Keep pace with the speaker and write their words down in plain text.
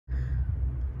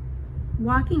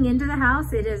Walking into the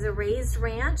house, it is a raised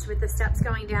ranch with the steps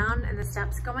going down and the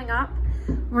steps going up.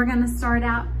 We're gonna start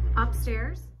out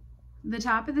upstairs. The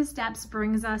top of the steps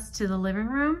brings us to the living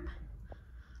room.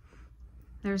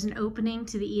 There's an opening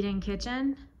to the eat-in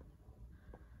kitchen.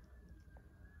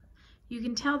 You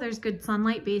can tell there's good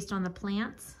sunlight based on the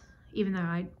plants, even though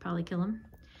I'd probably kill them.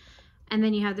 And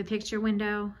then you have the picture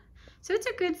window. So it's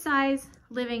a good size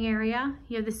living area.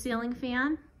 You have the ceiling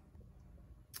fan,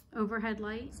 overhead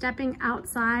light. Stepping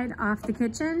outside off the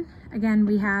kitchen, again,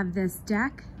 we have this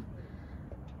deck.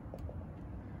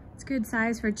 It's good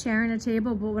size for a chair and a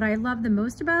table, but what I love the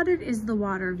most about it is the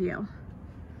water view.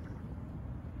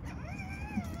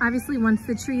 Obviously, once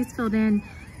the tree is filled in,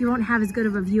 you won't have as good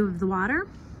of a view of the water,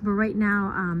 but right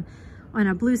now, on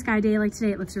a blue sky day like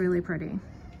today, it looks really pretty.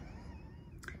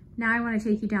 Now I want to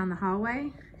take you down the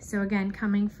hallway. So again,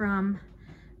 coming from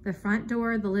the front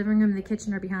door, the living room and the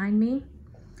kitchen are behind me.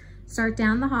 Start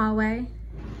down the hallway,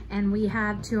 and we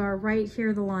have to our right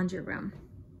here the laundry room.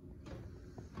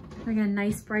 Again,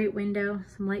 nice bright window,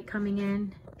 some light coming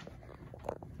in.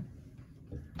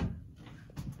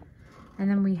 And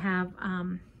then we have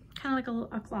kind of like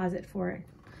a closet for it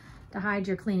to hide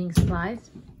your cleaning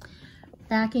supplies.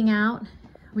 Backing out,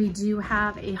 we do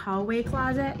have a hallway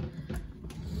closet.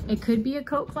 It could be a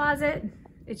coat closet.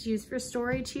 It's used for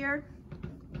storage here.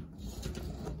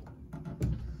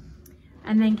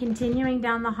 And then continuing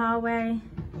down the hallway,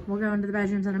 we'll go into the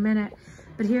bedrooms in a minute,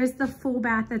 but here's the full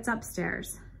bath that's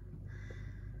upstairs.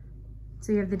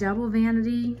 So you have the double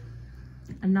vanity,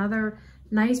 another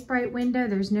nice bright window.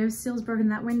 There's no seals broken in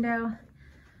that window.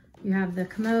 You have the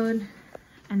commode,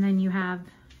 and then you have,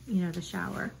 you know, the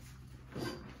shower.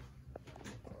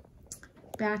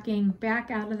 Backing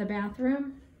back out of the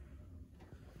bathroom,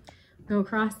 go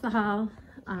across the hall.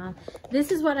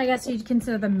 This is what I guess you'd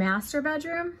consider the master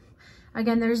bedroom.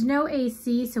 Again, there's no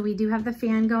AC, so we do have the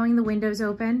fan going, the windows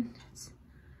open.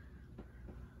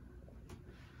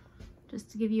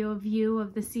 Just to give you a view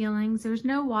of the ceilings. There's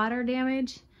no water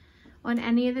damage on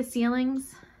any of the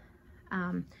ceilings.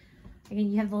 Again,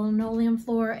 you have the linoleum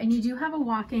floor, and you do have a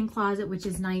walk-in closet, which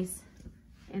is nice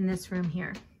in this room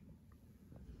here.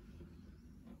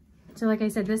 So like I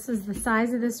said, this is the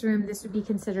size of this room. This would be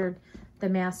considered the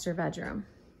master bedroom.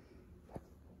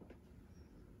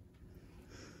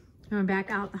 Going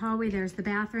back out the hallway, there's the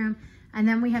bathroom. And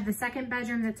then we have the second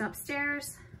bedroom that's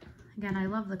upstairs. Again, I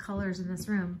love the colors in this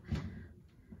room.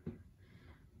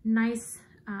 Nice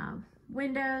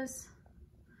windows.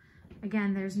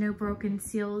 Again, there's no broken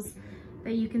seals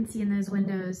that you can see in those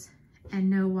windows, and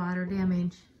no water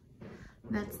damage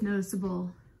that's noticeable.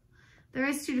 There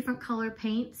is 2 different color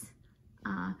paints.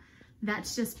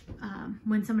 That's just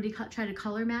when somebody tried to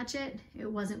color match it,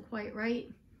 it wasn't quite right,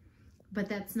 but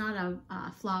that's not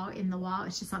a flaw in the wall.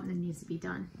 It's just something that needs to be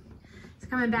done. So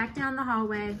coming back down the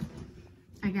hallway,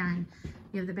 again,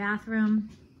 you have the bathroom,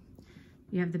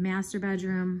 you have the master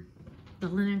bedroom, the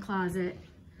linen closet,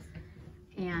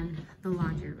 and the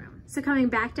laundry room. So coming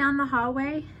back down the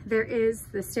hallway, there is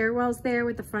the stairwells there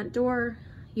with the front door.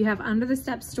 You have under the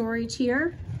step storage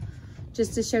here.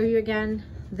 Just to show you again,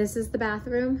 this is the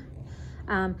bathroom.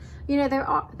 You know,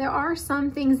 there are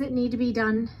some things that need to be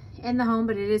done in the home,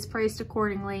 but it is priced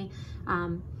accordingly.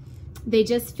 They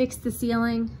just fixed the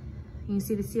ceiling. You can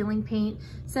see the ceiling paint.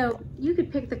 So you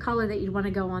could pick the color that you'd want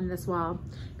to go on this wall.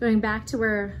 Going back to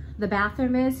where the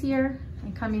bathroom is here,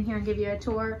 and coming here and give you a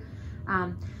tour.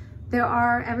 There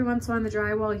are, every once in a while on the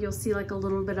drywall, you'll see like a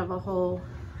little bit of a hole.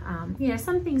 You know,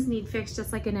 some things need fixed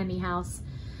just like in any house.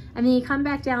 And then you come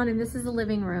back down, and this is the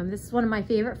living room. This is one of my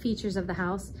favorite features of the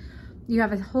house. You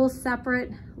have a whole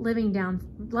separate living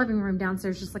room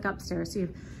downstairs, just like upstairs. So you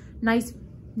have nice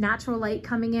natural light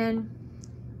coming in.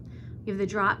 You have the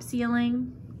drop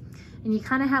ceiling, and you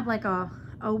kind of have like a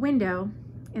window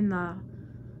in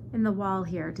the wall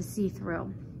here to see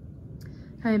through.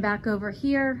 Coming back over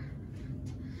here,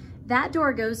 that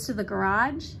door goes to the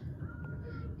garage.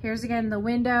 Here's again the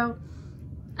window.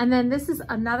 And then this is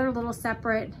another little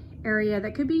separate area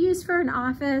that could be used for an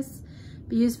office,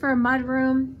 be used for a mud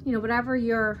room, you know, whatever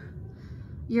your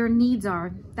needs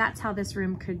are. That's how this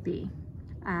room could be.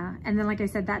 And then, like I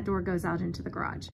said, that door goes out into the garage.